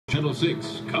Channel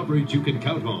 6, coverage you can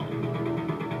count on.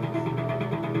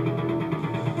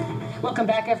 Welcome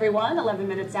back, everyone. 11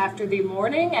 minutes after the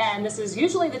morning, and this is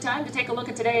usually the time to take a look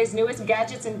at today's newest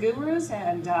gadgets and gurus,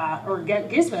 or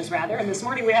gizmos rather. And this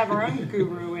morning we have our own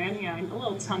guru in. Yeah, a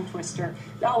little tongue twister.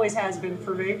 It always has been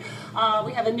for me.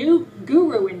 We have a new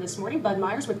guru in this morning, Bud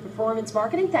Myers with Performance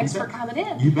Marketing. Thanks for coming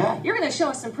in. You bet. You're going to show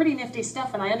us some pretty nifty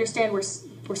stuff, and I understand we're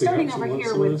starting over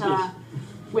here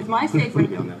with my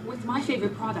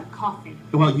favorite product, coffee.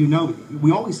 Well, you know,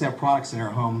 we always have products in our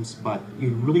homes, but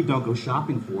you really don't go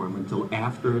shopping for them until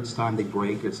after it's time they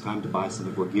break, it's time to buy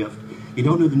something for a gift. You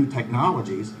don't know the new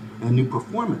technologies and the new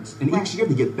performance, and each year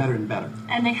they get better and better.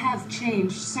 And they have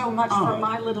changed so much from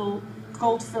my little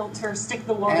gold filter, stick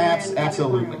the water in.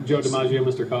 Absolutely. Joe DiMaggio,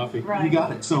 Mr. Coffee. Right. You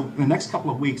got it. So in the next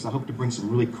couple of weeks, I hope to bring some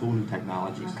really cool new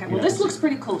technologies. Okay, well, this looks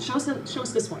pretty cool. Show us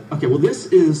this one. Okay, well, this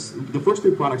is, the first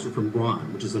three products are from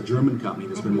Braun, which is a German company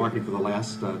that's been marketing for the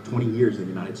last 20 years in the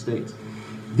United States.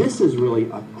 This is really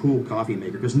a cool coffee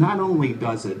maker because not only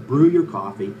does it brew your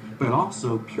coffee, but it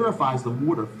also purifies the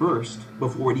water first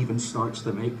before it even starts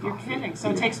to make coffee. You're kidding. So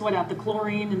it takes what out? The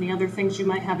chlorine and the other things you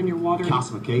might have in your water?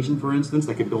 Calcification, for instance,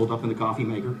 that could build up in the coffee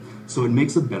maker. So it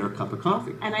makes a better cup of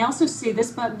coffee. And I also see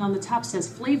this button on the top says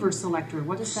flavor selector.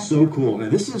 What is that? So cool. Now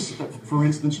this is, for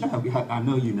instance, you know, I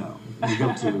know you know. You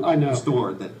go to a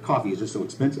store that coffee is just so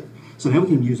expensive. So now we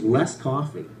can use less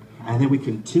coffee. And then we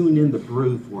can tune in the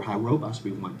brew for how robust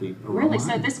we want the aroma. Really?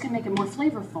 So this can make it more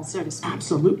flavorful, so to speak?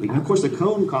 Absolutely. And of course, the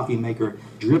cone coffee maker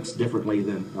drips differently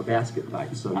than a basket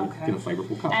type, so you get a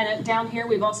flavorful cup. And down here,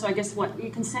 we've also, I guess, you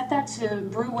can set that to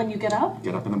brew when you get up?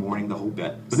 Get up in the morning, the whole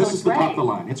bit. But this is the top of the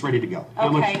line. It's ready to go.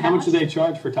 Okay, how much do they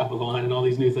charge for top of the line and all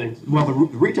these new things? Well, the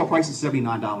retail price is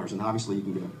 $79, and obviously you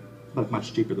can get it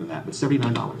much cheaper than that, but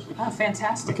 $79. Oh,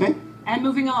 fantastic. Okay. And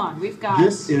moving on, we've got...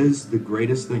 This is the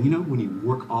greatest thing. You know, when you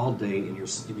work all day and you're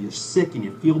sick and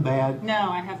you feel bad?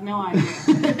 No, I have no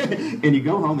idea. And you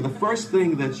go home, and the first thing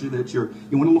you want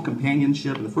a little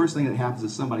companionship, and the first thing that happens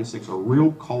is somebody sticks a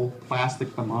real cold plastic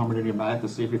thermometer in your mouth to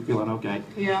see if you're feeling okay.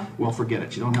 Yeah. Well, forget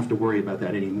it. You don't have to worry about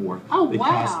that anymore. Oh,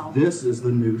 wow. Because this is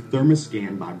the new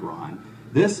ThermoScan by Braun.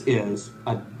 This is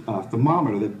a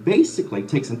thermometer that basically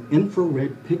takes an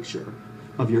infrared picture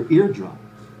of your eardrum.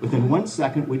 Within 1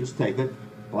 second, we just take it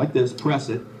like this, press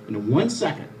it, and in 1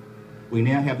 second, we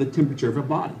now have the temperature of our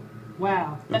body.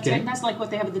 Wow. That's like what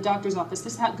they have at the doctor's office.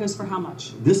 This goes for how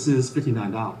much? This is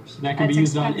 $59. That can be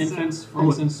used on infants, for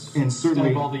instance, and certainly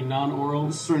instead of all the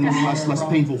non-oral. Certainly less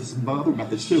painful for some other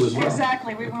methods too as well.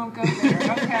 Exactly. We won't go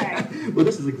there. Okay. Well,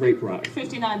 this is a great product.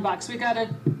 $59. We got a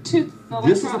tooth electronic.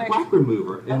 This is a plaque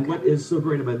remover, and what is so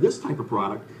great about this type of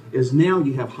product is now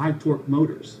you have high torque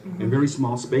motors in very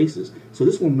small spaces. So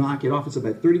this will knock it off. It's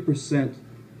about 30%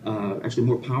 actually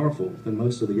more powerful than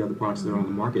most of the other products that are on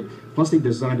the market. Plus they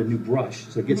designed a new brush,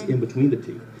 so it gets in between the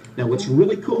teeth. Now what's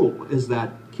really cool is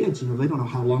that kids, you know, they don't know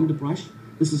how long to brush.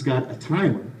 This has got a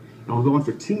timer. It'll go on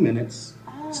for 2 minutes,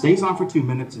 stays on for 2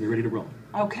 minutes, and you're ready to roll.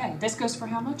 Okay, this goes for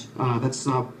how much? That's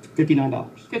 $59.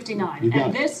 $59.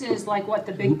 And this is like what,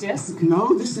 the big disc?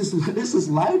 No, this is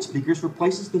loudspeakers for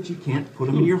places that you can't put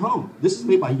them in your home. This is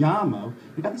made by Yamo.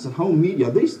 We got this at Home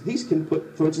Media. These can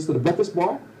put, for instance, in a breakfast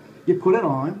bar. You put it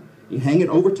on. You hang it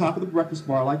over top of the breakfast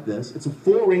bar like this. It's a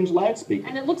full-range loudspeaker.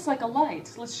 And it looks like a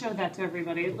light. Let's show that to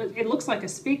everybody. It looks like a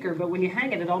speaker, but when you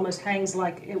hang it, it almost hangs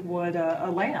like it would a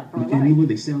lamp or a light. And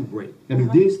they sound great. I mean,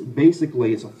 these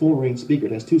basically, it's a full-range speaker.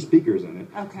 It has 2 speakers in it.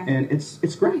 Okay. And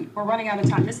it's great. We're running out of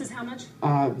time. This is how much?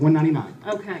 $199.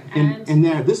 Okay. And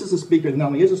there, this is a speaker that not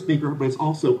only is a speaker, but it's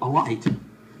also a light.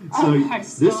 So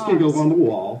this can go on the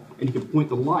wall, and you can point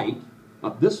the light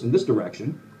up in this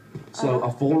direction. So a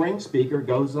full-range speaker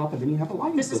goes up, and then you have a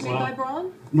light. This is made by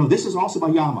Braun? No, this is also by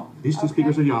Yamo. These 2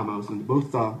 speakers are Yamos, and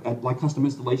both at like custom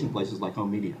installation places like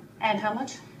Home Media. And how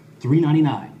much?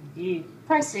 $399. Yeah.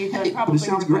 Pricey, but probably. But it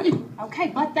sounds great. Okay,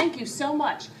 Bud, thank you so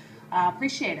much.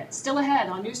 Appreciate it. Still ahead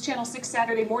on News Channel 6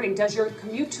 Saturday morning. Does your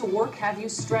commute to work have you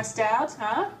stressed out,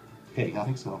 huh? Hey, I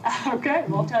think so. Okay,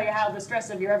 we'll tell you how the stress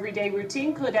of your everyday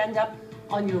routine could end up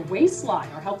on your waistline.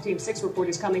 Our Health Team 6 report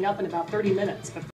is coming up in about 30 minutes.